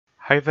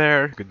Hi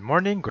there, good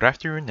morning, good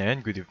afternoon,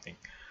 and good evening.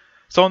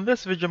 So in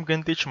this video I'm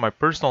going to teach my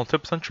personal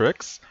tips and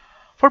tricks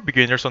for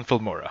beginners on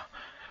Filmora.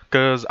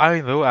 Because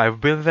I know I've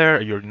been there,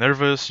 you're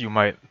nervous, you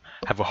might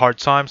have a hard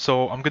time,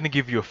 so I'm going to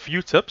give you a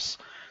few tips.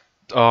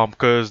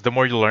 Because the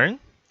more you learn,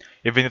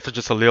 even if it's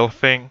just a little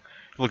thing,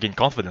 you'll gain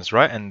confidence,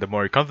 right? And the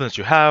more confidence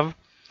you have,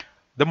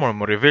 the more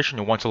motivation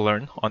you want to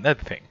learn on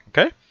anything,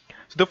 okay?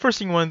 So the first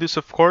thing you want to do is,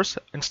 of course,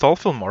 install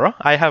Filmora.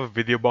 I have a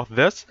video about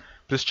this.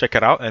 Please check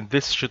it out, and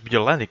this should be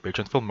your landing page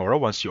on Filmora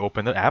once you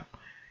open the app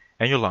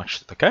and you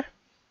launch it, okay?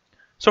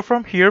 So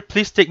from here,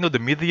 please take note the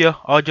media,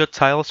 audio,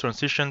 tiles,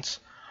 transitions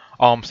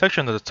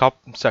section at the top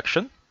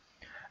section.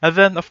 And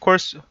then, of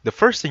course, the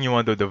first thing you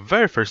want to do, the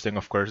very first thing,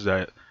 of course,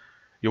 that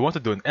you want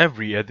to do in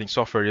every editing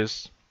software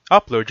is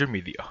upload your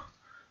media.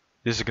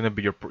 This is going to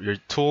be your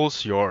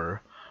tools,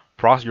 your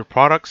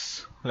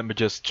products. Let me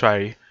just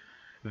try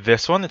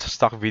this one. It's a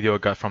stock video I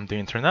got from the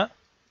internet.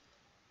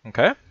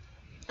 Okay,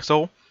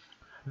 so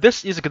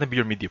this is going to be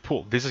your media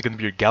pool. This is going to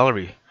be your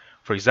gallery.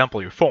 For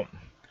example, your phone.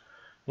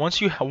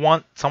 Once you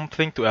want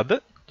something to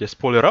edit, just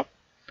pull it up,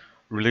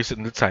 release it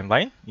in the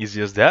timeline.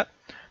 Easy as that.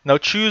 Now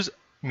choose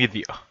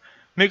media.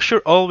 Make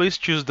sure always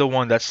choose the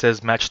one that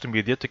says match to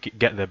media to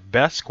get the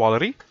best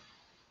quality.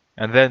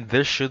 And then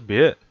this should be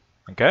it.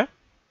 Okay?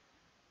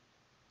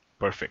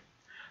 Perfect.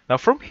 Now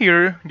from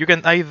here, you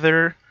can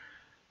either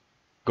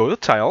go to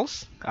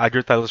tiles, add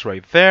your tiles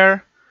right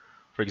there.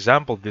 For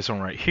example, this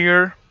one right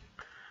here.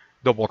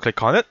 Double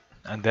click on it,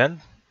 and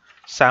then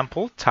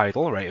sample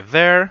title right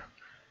there.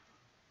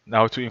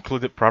 Now to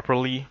include it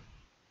properly,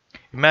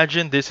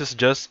 imagine this is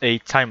just a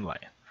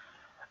timeline.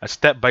 A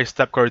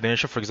step-by-step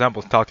coordination, for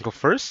example, title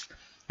first,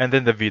 and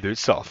then the video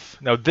itself.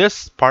 Now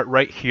this part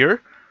right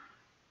here,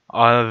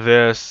 on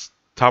this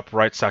top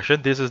right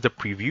section, this is the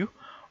preview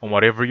on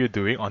whatever you're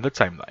doing on the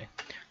timeline.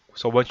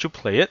 So once you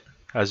play it,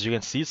 as you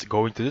can see, it's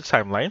going to the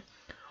timeline.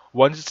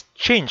 Once it's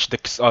changed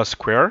the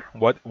square,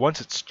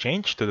 once it's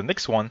changed to the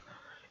next one,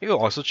 it will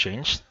also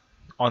change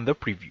on the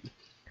preview.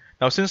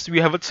 Now since we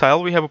have a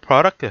tile, we have a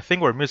product, the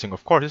thing we're missing,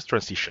 of course, is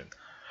transition.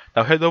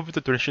 Now head over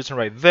to transition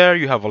right there.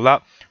 You have a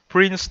lot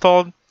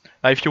pre-installed.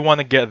 Now if you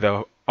want to get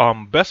the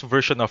best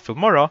version of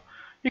Filmora,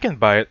 you can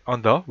buy it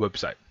on the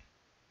website.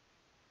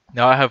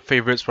 Now I have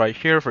favorites right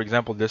here. For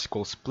example, this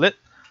cool split.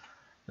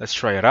 Let's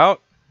try it out.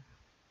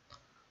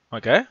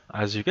 Okay,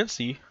 as you can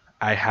see,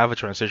 I have a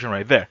transition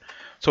right there.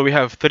 So we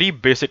have three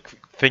basic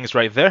things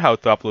right there: how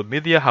to upload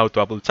media, how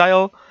to upload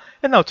tile,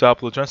 and how to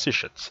upload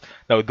transitions.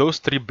 Now those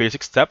three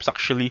basic steps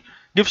actually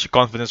gives you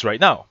confidence right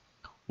now.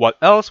 What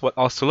else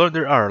to learn?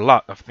 There are a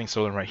lot of things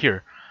to learn right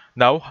here.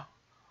 Now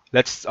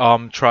let's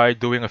try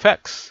doing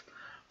effects.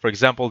 For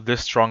example,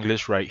 this strong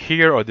glitch right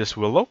here, or this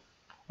willow,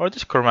 or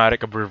this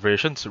chromatic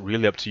abbreviation. It's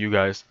really up to you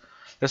guys.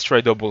 Let's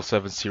try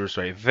 007 series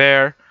right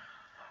there.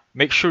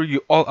 Make sure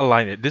you all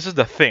align it. This is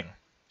the thing.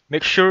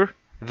 Make sure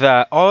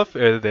that all of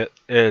it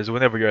is,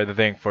 whenever you're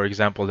editing, for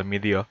example, the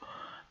media,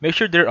 make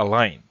sure they're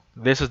aligned.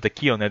 This is the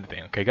key on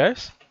editing, okay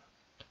guys?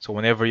 So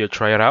whenever you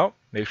try it out,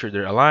 make sure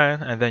they're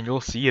aligned, and then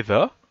you'll see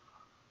the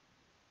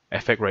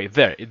effect right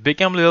there. It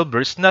became a little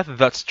bit, it's not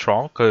that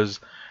strong because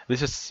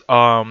this is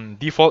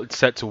default, it's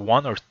set to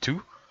 1 or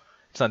 2.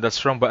 It's not that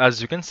strong, but as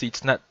you can see,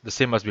 it's not the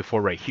same as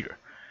before right here.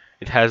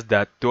 It has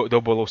that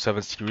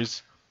 007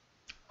 series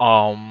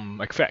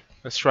effect.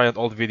 Let's try an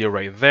old video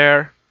right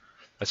there.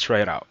 Let's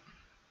try it out.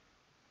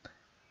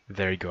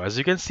 There you go. As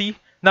you can see,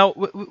 now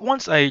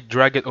once I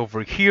drag it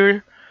over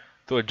here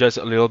to adjust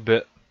it a little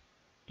bit,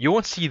 you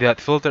won't see that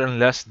filter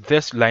unless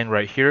this line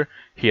right here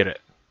hit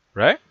it,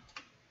 right?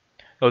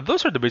 Now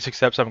those are the basic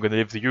steps I'm going to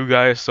leave to you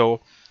guys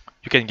so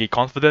you can gain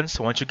confidence.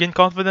 Once you gain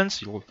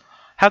confidence, you'll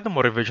have the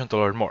motivation to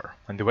learn more.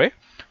 Anyway,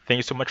 thank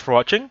you so much for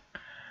watching.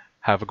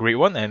 Have a great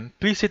one, and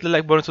please hit the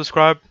like button and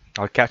subscribe.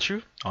 I'll catch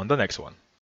you on the next one.